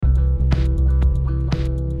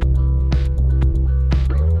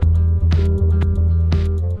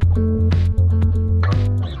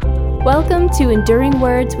Welcome to Enduring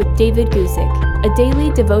Words with David Guzik, a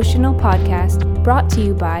daily devotional podcast brought to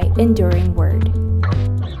you by Enduring Word.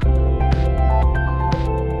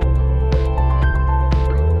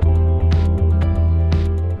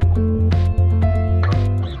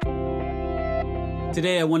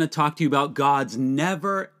 Today I want to talk to you about God's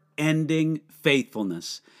never-ending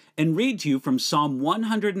faithfulness and read to you from Psalm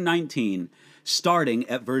 119, starting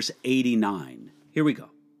at verse 89. Here we go.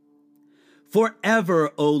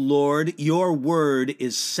 Forever, O Lord, your word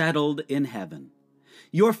is settled in heaven.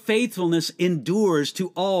 Your faithfulness endures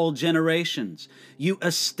to all generations. You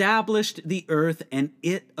established the earth and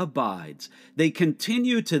it abides. They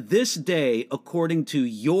continue to this day according to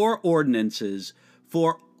your ordinances,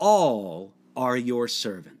 for all are your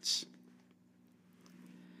servants.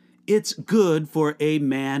 It's good for a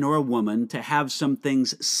man or a woman to have some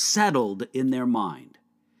things settled in their mind.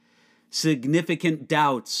 Significant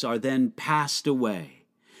doubts are then passed away,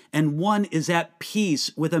 and one is at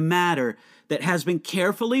peace with a matter that has been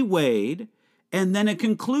carefully weighed, and then a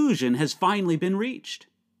conclusion has finally been reached.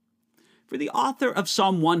 For the author of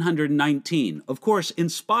Psalm 119, of course,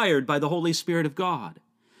 inspired by the Holy Spirit of God,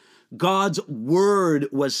 God's word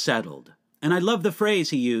was settled. And I love the phrase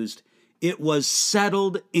he used, it was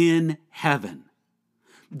settled in heaven.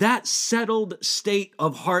 That settled state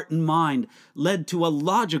of heart and mind led to a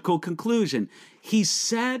logical conclusion. He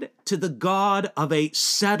said to the God of a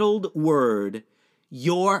settled word,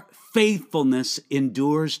 your faithfulness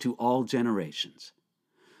endures to all generations.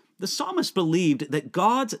 The psalmist believed that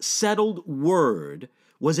God's settled word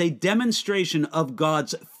was a demonstration of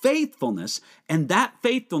God's faithfulness, and that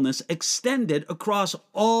faithfulness extended across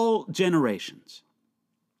all generations.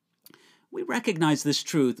 We recognize this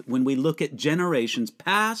truth when we look at generations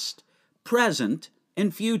past, present,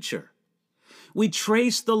 and future. We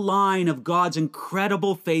trace the line of God's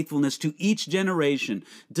incredible faithfulness to each generation,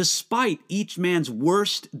 despite each man's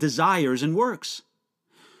worst desires and works.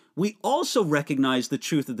 We also recognize the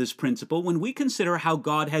truth of this principle when we consider how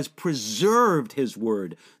God has preserved his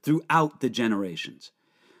word throughout the generations.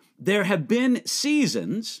 There have been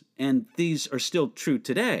seasons, and these are still true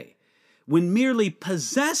today, when merely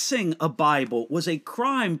possessing a Bible was a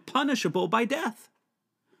crime punishable by death.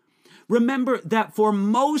 Remember that for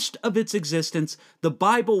most of its existence, the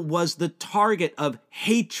Bible was the target of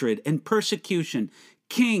hatred and persecution.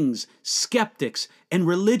 Kings, skeptics, and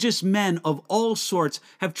religious men of all sorts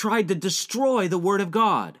have tried to destroy the Word of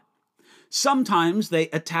God. Sometimes they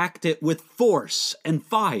attacked it with force and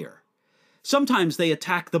fire. Sometimes they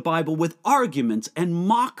attacked the Bible with arguments and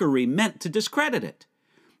mockery meant to discredit it.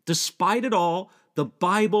 Despite it all, the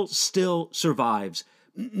Bible still survives.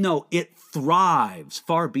 No, it thrives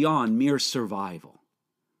far beyond mere survival.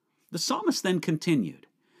 The psalmist then continued,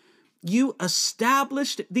 you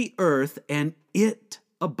established the earth and it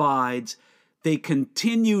abides. They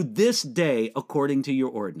continue this day according to your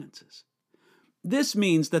ordinances. This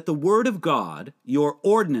means that the word of God, your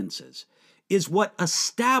ordinances, is what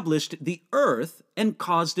established the earth and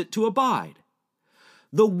caused it to abide.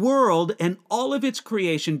 The world and all of its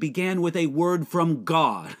creation began with a word from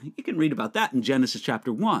God. You can read about that in Genesis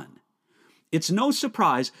chapter 1. It's no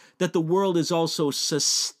surprise that the world is also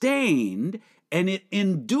sustained and it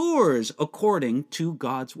endures according to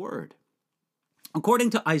God's word. According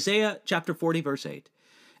to Isaiah chapter 40, verse 8,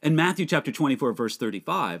 and Matthew chapter 24, verse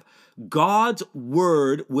 35, God's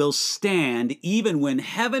word will stand even when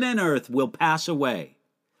heaven and earth will pass away.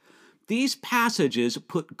 These passages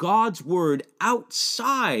put God's word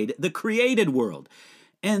outside the created world.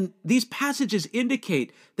 And these passages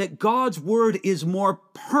indicate that God's word is more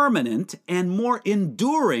permanent and more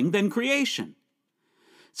enduring than creation.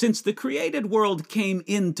 Since the created world came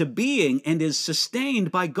into being and is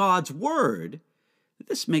sustained by God's word,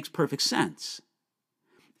 this makes perfect sense.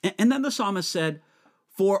 And then the psalmist said,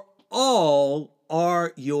 for all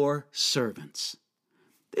are your servants.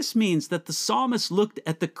 This means that the psalmist looked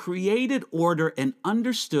at the created order and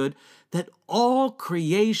understood that all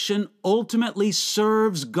creation ultimately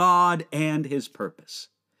serves God and his purpose.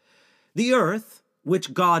 The earth,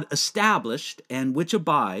 which God established and which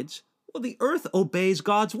abides, well, the earth obeys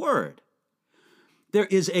God's word. There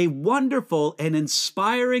is a wonderful and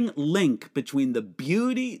inspiring link between the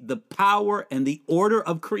beauty, the power, and the order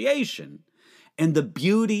of creation and the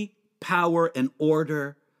beauty, power, and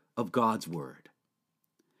order of God's word.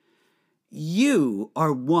 You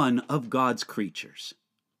are one of God's creatures.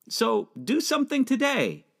 So do something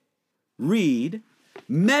today. Read,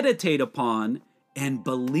 meditate upon, and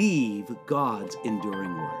believe God's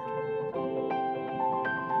enduring word.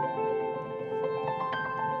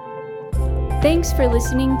 Thanks for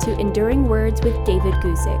listening to Enduring Words with David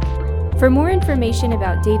Guzik. For more information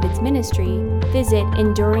about David's ministry, visit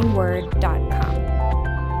enduringword.org.